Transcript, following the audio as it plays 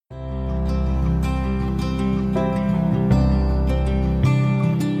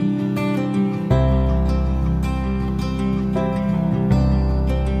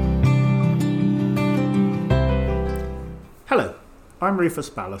I'm Rufus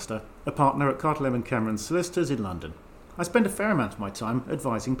Ballister, a partner at Carter Lemon Cameron Solicitors in London. I spend a fair amount of my time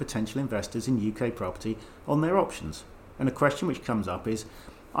advising potential investors in UK property on their options. And a question which comes up is,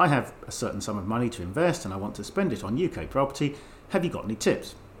 I have a certain sum of money to invest and I want to spend it on UK property. Have you got any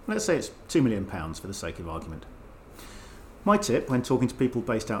tips? Let's say it's £2 million for the sake of argument. My tip when talking to people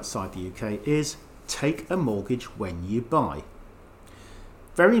based outside the UK is take a mortgage when you buy.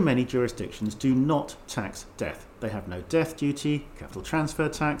 Very many jurisdictions do not tax death. They have no death duty, capital transfer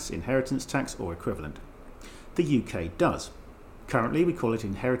tax, inheritance tax or equivalent. The UK does. Currently we call it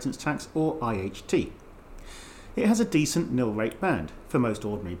inheritance tax or IHT. It has a decent nil rate band for most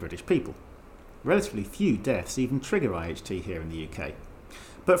ordinary British people. Relatively few deaths even trigger IHT here in the UK.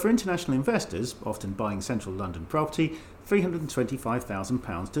 But for international investors, often buying central London property,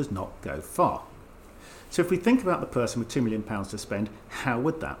 £325,000 does not go far. So if we think about the person with £2 million to spend, how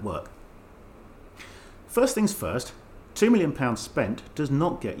would that work? First things first, £2 million spent does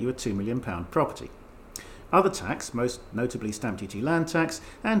not get you a £2 million property. Other tax, most notably stamp duty, land tax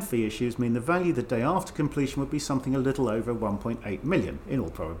and fee issues mean the value the day after completion would be something a little over 1.8 million in all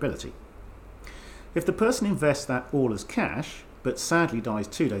probability. If the person invests that all as cash, but sadly dies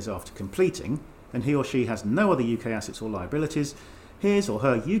 2 days after completing, and he or she has no other UK assets or liabilities, his or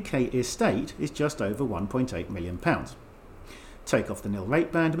her UK estate is just over £1.8 million. Take off the nil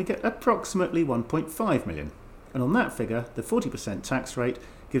rate band and we get approximately 1.5 million. And on that figure, the 40% tax rate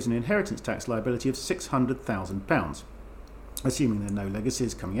gives an inheritance tax liability of £600,000, assuming there are no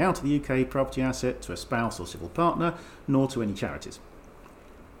legacies coming out of the UK property asset to a spouse or civil partner, nor to any charities.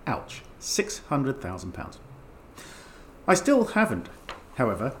 Ouch, £600,000. I still haven't,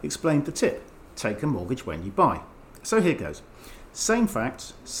 however, explained the tip. Take a mortgage when you buy. So here goes. Same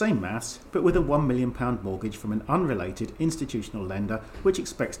facts, same maths, but with a £1 million mortgage from an unrelated institutional lender which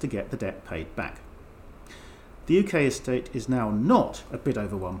expects to get the debt paid back. The UK estate is now not a bit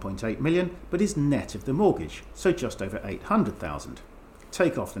over 1.8 million, but is net of the mortgage, so just over 800,000.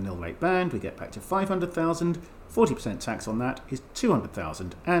 Take off the nil rate band, we get back to 500,000, 40% tax on that is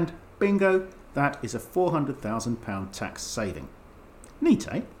 200,000, and bingo, that is a £400,000 tax saving. Neat,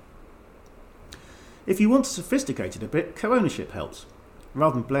 eh? If you want to sophisticate it a bit, co-ownership helps.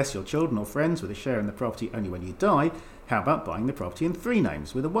 Rather than bless your children or friends with a share in the property only when you die, how about buying the property in 3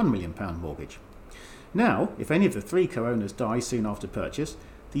 names with a £1 million mortgage? Now, if any of the 3 co-owners die soon after purchase,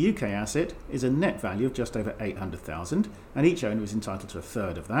 the UK asset is a net value of just over 800,000, and each owner is entitled to a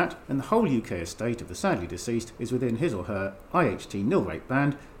third of that, and the whole UK estate of the sadly deceased is within his or her IHT nil rate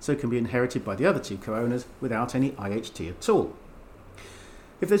band, so can be inherited by the other 2 co-owners without any IHT at all.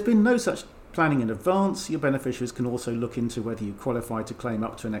 If there's been no such planning in advance, your beneficiaries can also look into whether you qualify to claim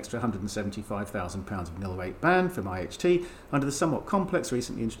up to an extra £175,000 of nil rate band from IHT under the somewhat complex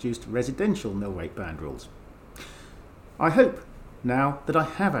recently introduced residential nil rate band rules. I hope now that I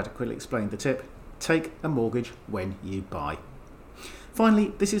have adequately explained the tip, take a mortgage when you buy.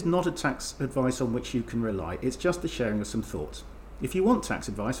 Finally, this is not a tax advice on which you can rely, it's just the sharing of some thoughts. If you want tax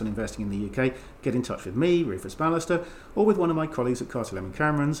advice on investing in the UK, get in touch with me, Rufus Ballister, or with one of my colleagues at Carter Lemon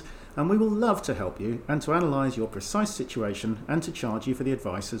Camerons, and we will love to help you and to analyse your precise situation and to charge you for the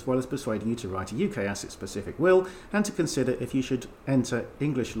advice, as well as persuading you to write a UK asset-specific will and to consider if you should enter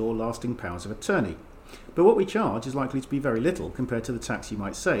English law lasting powers of attorney. But what we charge is likely to be very little compared to the tax you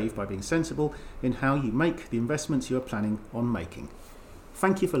might save by being sensible in how you make the investments you are planning on making.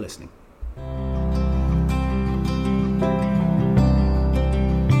 Thank you for listening.